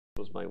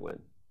was my win.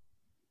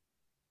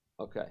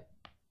 Okay.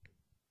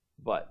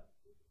 But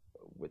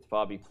with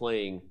Fabi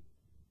playing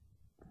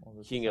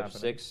King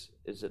F6,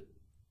 is it?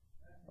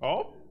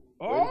 Oh!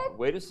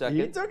 Wait a second.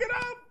 He took it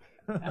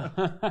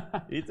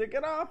up! He took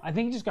it off! I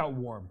think he just got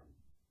warm.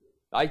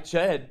 I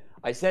said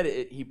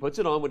he puts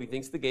it on when he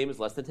thinks the game is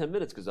less than 10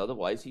 minutes, because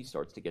otherwise he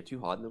starts to get too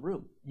hot in the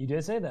room. You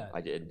did say that.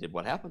 I did.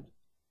 What happened?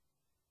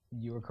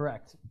 You were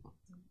correct.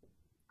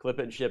 Clip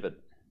it and ship it.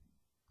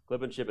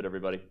 Clip and ship it,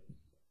 everybody.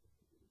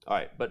 All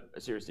right, but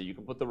seriously, you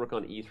can put the rook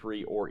on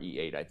e3 or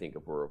e8, I think,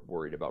 if we're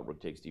worried about rook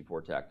takes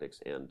d4 tactics.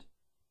 And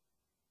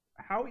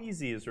how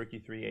easy is rook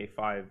e3,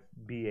 a5,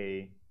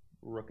 ba,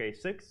 rook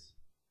a6,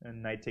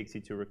 and knight takes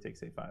e2, rook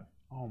takes a5?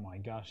 Oh my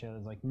gosh, yeah,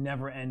 it's like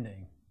never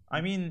ending.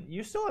 I mean,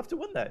 you still have to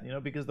win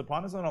that, because the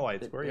pawn is on a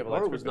light square.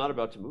 Hikaru was not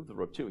about to move the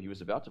rook, too. He was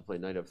about to play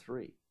knight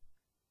f3.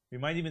 We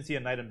might even see a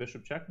knight and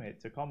bishop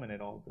checkmate to culminate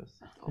all of this.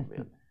 Oh,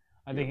 man.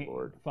 I think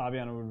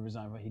Fabiano would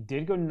resign, but he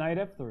did go knight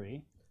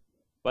f3.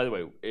 By the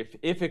way,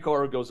 if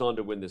Hikaru goes on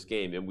to win this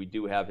game, and we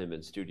do have him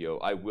in studio,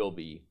 I will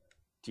be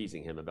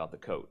teasing him about the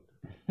coat.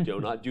 Do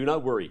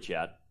not worry,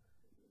 chat.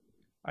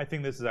 I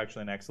think this is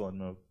actually an excellent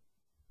move.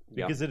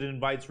 Because it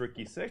invites rook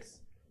e6.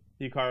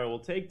 Hikaru will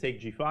take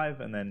g5,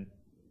 and then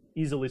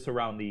easily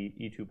surround the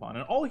e2 pawn.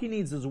 And all he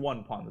needs is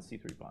one pawn, the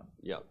c3 pawn.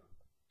 Yep.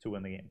 To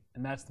win the game.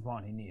 And that's the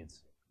pawn he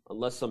needs.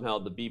 Unless somehow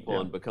the b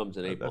pawn becomes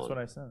an a pawn. That's what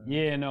I said.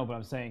 Yeah, no, but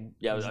I'm saying...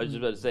 Yeah, I was just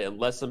about to say,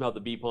 unless somehow the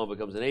b pawn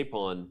becomes an a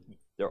pawn,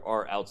 there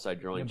are outside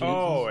drawing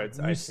chances.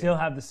 You still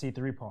have the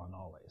c3 pawn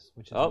always.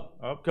 Which is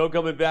Code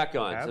coming back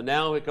on. So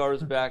now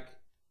Hikaru's back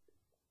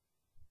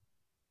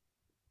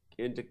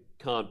into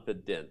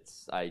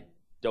confidence. I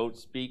don't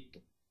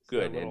speak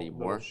good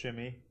anymore. Little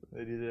shimmy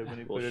that he did when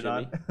he put it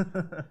on.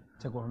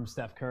 Took one from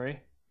Steph Curry.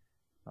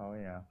 Oh,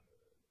 yeah.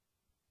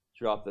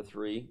 Drop the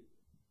 3.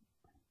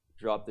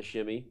 Drop the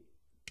shimmy.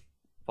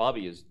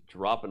 Fabi is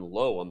dropping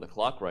low on the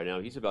clock right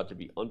now. He's about to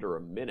be under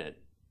a minute,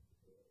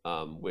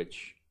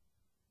 which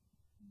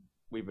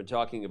we've been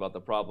talking about the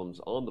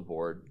problems on the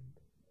board.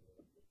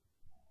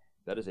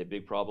 That is a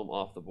big problem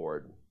off the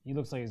board. He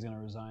looks like he's going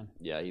to resign.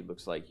 Yeah, he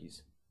looks like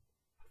he's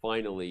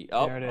finally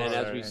up. And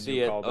as we see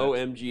it,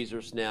 OMGs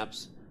or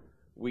snaps.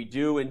 We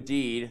do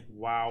indeed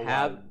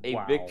have a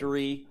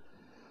victory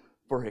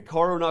for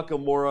Hikaru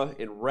Nakamura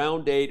in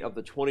round 8 of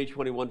the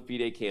 2021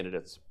 FIDE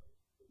candidates.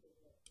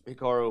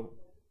 Hikaru.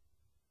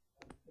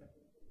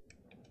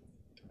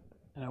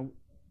 And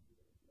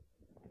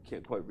I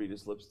can't quite read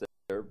his lips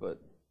there, but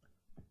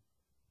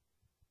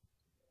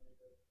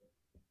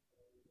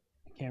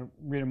I can't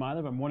read them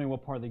either, but I'm wondering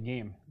what part of the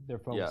game they're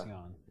focusing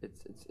on.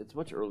 It's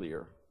much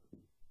earlier.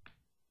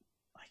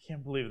 I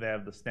can't believe they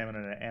have the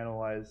stamina to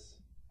analyze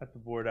at the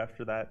board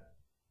after that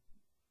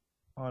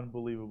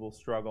unbelievable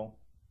struggle.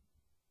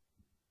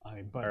 I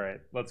mean, but all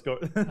right, let's go.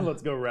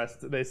 Let's go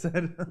rest. They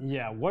said.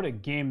 Yeah, what a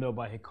game though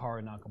by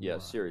Hikaru Nakamura. Yeah,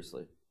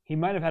 seriously. He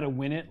might have had to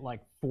win it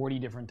like 40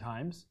 different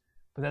times,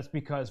 but that's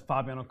because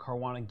Fabiano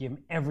Caruana gave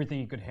him everything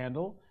he could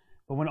handle.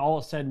 But when all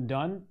is said and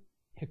done,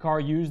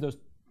 Hikaru used those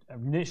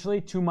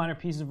initially 2 minor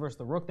pieces versus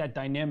the rook. That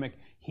dynamic,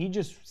 he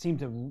just seemed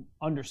to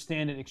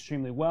understand it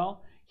extremely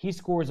well. He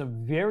scores a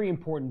very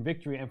important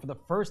victory, and for the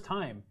first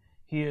time,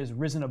 he has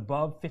risen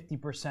above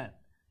 50%.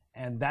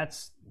 And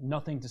that's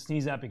nothing to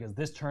sneeze at because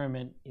this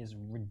tournament is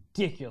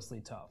ridiculously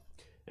tough.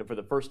 And for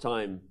the first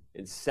time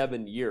in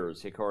 7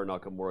 years, Hikaru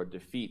Nakamura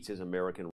defeats his American